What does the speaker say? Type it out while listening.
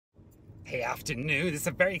Hey, afternoon. This is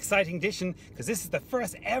a very exciting edition because this is the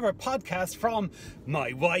first ever podcast from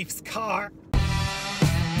my wife's car.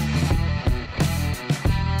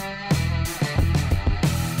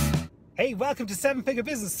 Hey, welcome to 7-Figure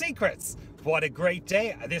Business Secrets. What a great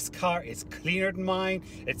day. This car is cleaner than mine.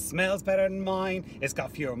 It smells better than mine. It's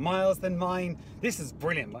got fewer miles than mine. This is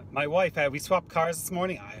brilliant. My wife, we swapped cars this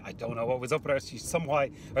morning. I don't know what was up with her. She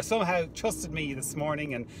somehow trusted me this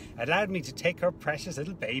morning and allowed me to take her precious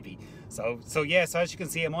little baby. So as you can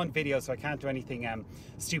see, I'm on video, so I can't do anything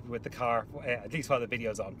stupid with the car, at least while the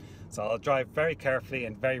video's on. So I'll drive very carefully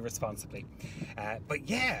and very responsibly. I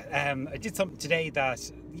did something today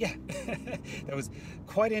that that was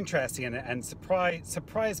quite interesting and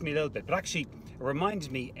surprised me a little bit, but actually it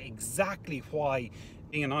reminded me exactly why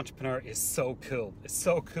being an entrepreneur is so cool. It's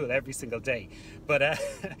so cool every single day. But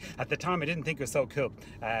at the time I didn't think it was so cool.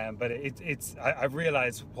 But I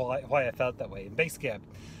realized why I felt that way. And basically,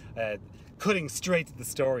 cutting straight to the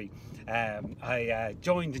story, I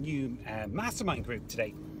joined a new mastermind group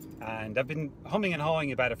today, and I've been humming and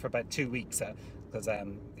hawing about it for about 2 weeks because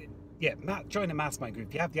join a mastermind group.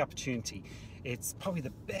 If you have the opportunity, it's probably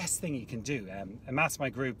the best thing you can do. A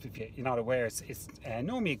mastermind group, if you're not aware, it's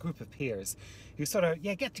normally a group of peers who sort of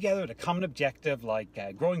get together with a common objective,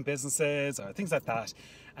 like growing businesses or things like that,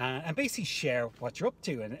 and basically share what you're up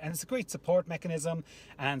to. And it's a great support mechanism,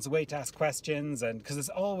 and it's a way to ask questions, and because there's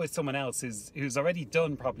always someone else who's already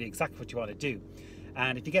done probably exactly what you want to do.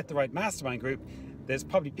 And if you get the right mastermind group, there's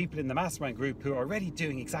probably people in the mastermind group who are already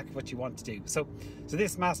doing exactly what you want to do. So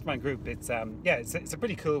this mastermind group, it's a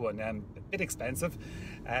pretty cool one. A bit expensive,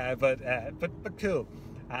 but cool.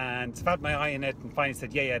 And I've had my eye in it and finally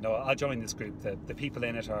said, no, I'll join this group. The people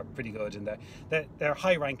in it are pretty good, and they're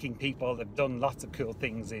high-ranking people. They've done lots of cool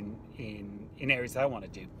things in areas that I want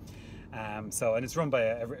to do. And it's run by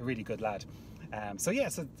a really good lad. So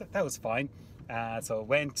that was fine. So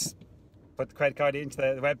went. Put the credit card into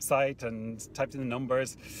the website and typed in the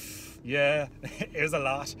numbers. Yeah, it was a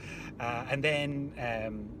lot. And then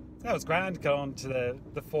that was grand. Got on to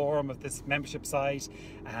the forum of this membership site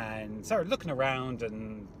and started looking around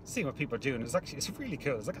and seeing what people are doing. It's really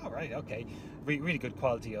cool. It's like, all right, okay. Really good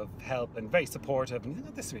quality of help and very supportive. And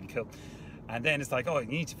this is really cool. And then it's like, oh, you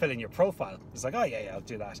need to fill in your profile. It's like, oh, yeah, I'll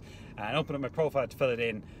do that. And open up my profile to fill it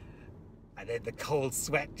in. And then the cold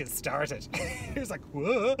sweat just started. It was like,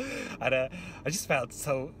 whoa. And I just felt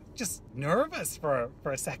so nervous for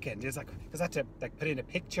a second. It was like, because I had to put in a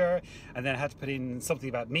picture, and then I had to put in something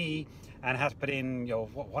about me, and I had to put in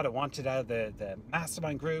what I wanted out of the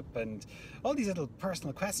mastermind group, and all these little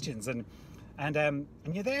personal questions. And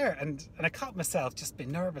you're there, and I caught myself just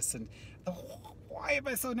being nervous, and why am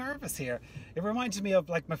I so nervous here? It reminded me of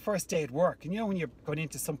like my first day at work, and when you're going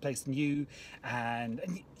into someplace new,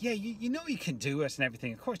 and you know you can do it and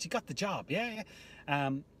everything. Of course, you got the job,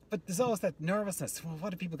 but there's always that nervousness. Well,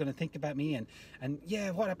 what are people going to think about me? And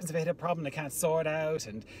what happens if I hit a problem I can't sort out?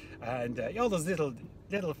 And all those little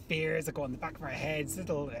fears that go in the back of our heads. If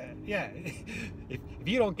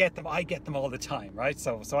you don't get them, I get them all the time, right?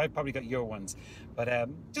 So I probably got your ones, but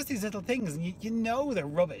just these little things, and you know they're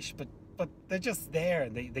rubbish, but they're just there,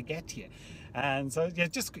 and they get to you. And so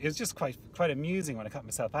it was just quite amusing when I caught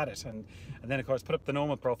myself at it. And then of course put up the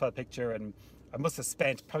normal profile picture, and I must have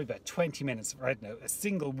spent probably about 20 minutes right now, a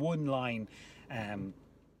single one-line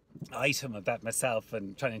item of that myself,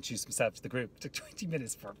 and trying to introduce myself to the group. It took 20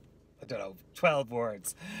 minutes for, I don't know, 12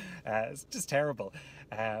 words. It's just terrible.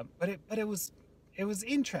 But it was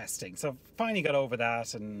interesting. So finally got over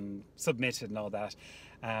that and submitted and all that.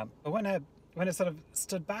 But when I sort of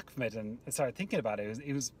stood back from it and started thinking about it,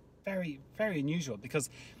 it was very, very unusual, because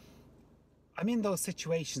I'm in those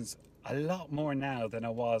situations a lot more now than I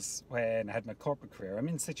was when I had my corporate career. I'm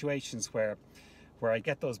in situations where I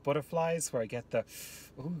get those butterflies, where I get the,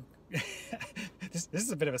 ooh, this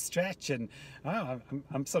is a bit of a stretch, and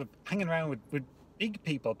I'm sort of hanging around with big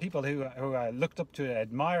people who I looked up to and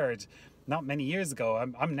admired not many years ago.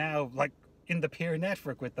 I'm now like in the peer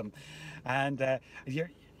network with them, and you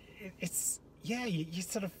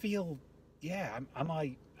sort of feel, am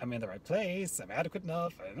I in the right place? Am I adequate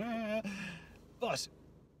enough? But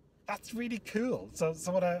that's really cool. So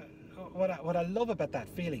what I love about that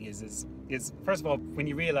feeling is first of all, when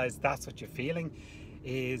you realize that's what you're feeling,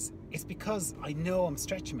 it's because I know I'm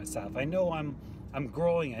stretching myself. I know I'm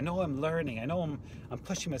growing. I know I'm learning. I know I'm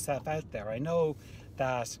pushing myself out there. I know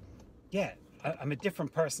that I'm a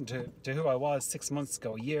different person to who I was 6 months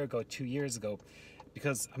ago, a year ago, 2 years ago,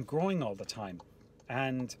 because I'm growing all the time.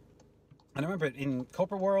 And I remember in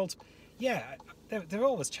corporate world, there were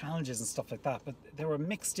always challenges and stuff like that, but they were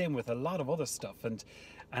mixed in with a lot of other stuff, and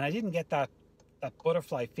I didn't get that that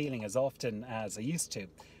butterfly feeling as often as I used to.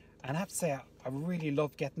 And I have to say, I really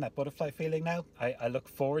love getting that butterfly feeling now. I look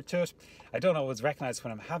forward to it. I don't always recognize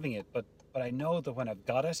when I'm having it, but I know that when I've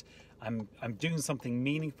got it, I'm doing something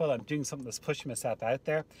meaningful. I'm doing something that's pushing myself out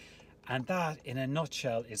there. And that, in a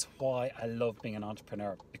nutshell, is why I love being an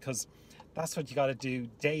entrepreneur, because that's what you got to do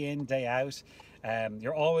day in, day out.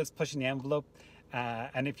 You're always pushing the envelope.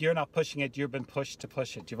 And if you're not pushing it, you've been pushed to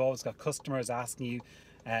push it. You've always got customers asking you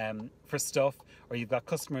for stuff, or you've got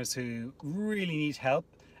customers who really need help.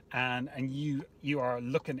 And you are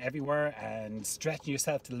looking everywhere and stretching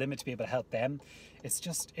yourself to the limit to be able to help them. It's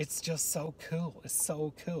just so cool. It's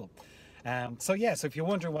so cool. So if you're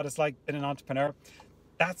wondering what it's like being an entrepreneur,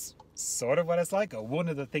 that's sort of what it's like, or one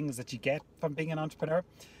of the things that you get from being an entrepreneur.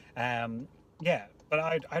 But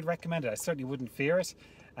I'd recommend it. I certainly wouldn't fear it.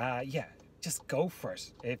 Just go for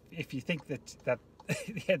it. If you think that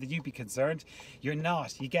yeah, that you'd be concerned, you're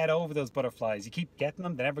not. You get over those butterflies. You keep getting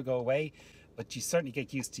them; they never go away. But you certainly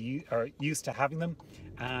get used to having them.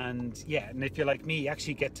 And if you're like me, you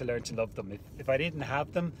actually get to learn to love them. If I didn't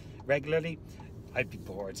have them regularly, I'd be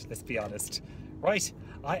bored, let's be honest. Right,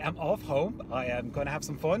 I am off home. I am going to have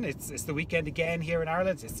some fun. It's the weekend again here in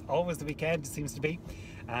Ireland. It's always the weekend, it seems to be.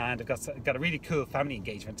 And I've got a really cool family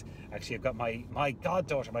engagement. Actually, I've got my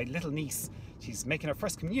goddaughter, my little niece. She's making her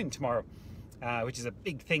first communion tomorrow, which is a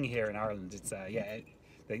big thing here in Ireland. It's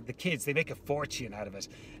the kids, they make a fortune out of it,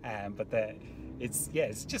 it's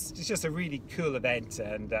just a really cool event.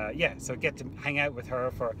 And so I get to hang out with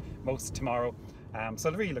her for most of tomorrow, so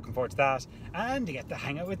I'm really looking forward to that, and to get to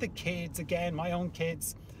hang out with the kids again, my own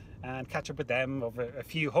kids, and catch up with them over a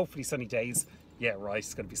few hopefully sunny days. Yeah, right,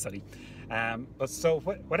 it's going to be sunny.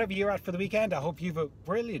 Whatever you're at for the weekend, I hope you have a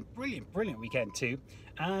brilliant weekend too,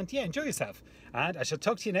 and enjoy yourself, and I shall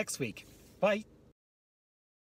talk to you next week. Bye.